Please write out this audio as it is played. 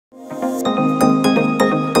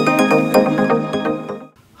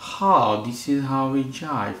Hello, this is how we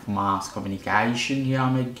drive mass communication. Here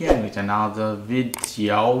I'm again with another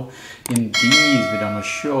video. In this video I'm going to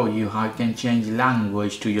show you how you can change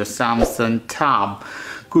language to your Samsung tab.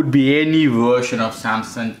 Could be any version of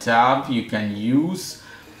Samsung tab you can use.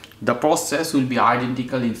 The process will be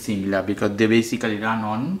identical in similar because they basically run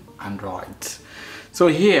on Android. So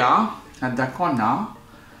here at the corner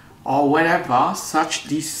or wherever, search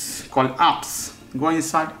this called apps. Go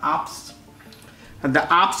inside apps. At the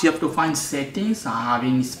apps you have to find settings. I have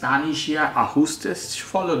in Spanish here, ajustes.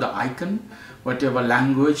 Follow the icon, whatever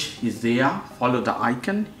language is there, follow the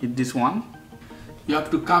icon, hit this one. You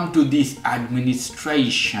have to come to this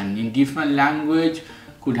administration. In different language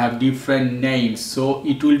could have different names, so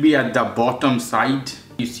it will be at the bottom side.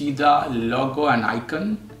 You see the logo and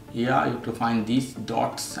icon here. You have to find these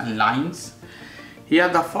dots and lines. Here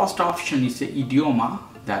the first option is a idioma,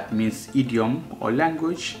 that means idiom or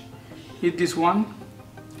language. Hit this one.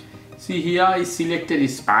 See here is selected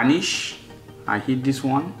is Spanish. I hit this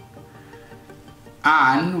one.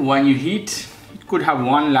 And when you hit, it could have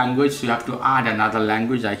one language, so you have to add another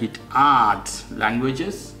language. I hit add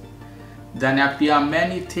languages. Then appear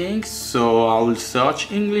many things, so I will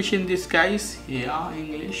search English in this case. Here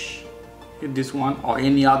English. Hit this one, or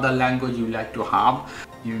any other language you like to have.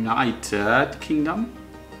 United Kingdom.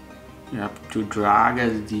 You have to drag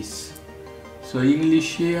as this. So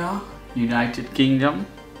English here. United Kingdom.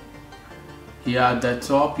 Here at the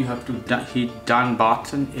top you have to hit done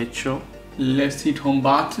button, HO. Let's hit home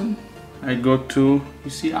button. I go to, you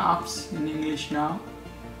see apps in English now,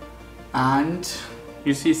 and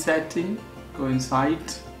you see setting, go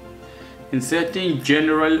inside. In setting,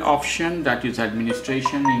 general option, that is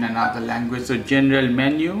administration in another language, so general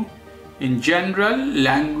menu. In general,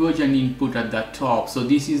 language and input at the top. So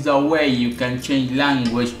this is the way you can change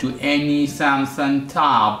language to any Samsung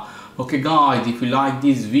tab. Okay guys, if you like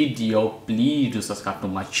this video, please do subscribe to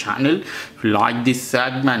my channel. If you like this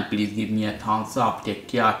segment, please give me a thumbs up. Take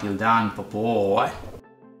care till then, bye bye.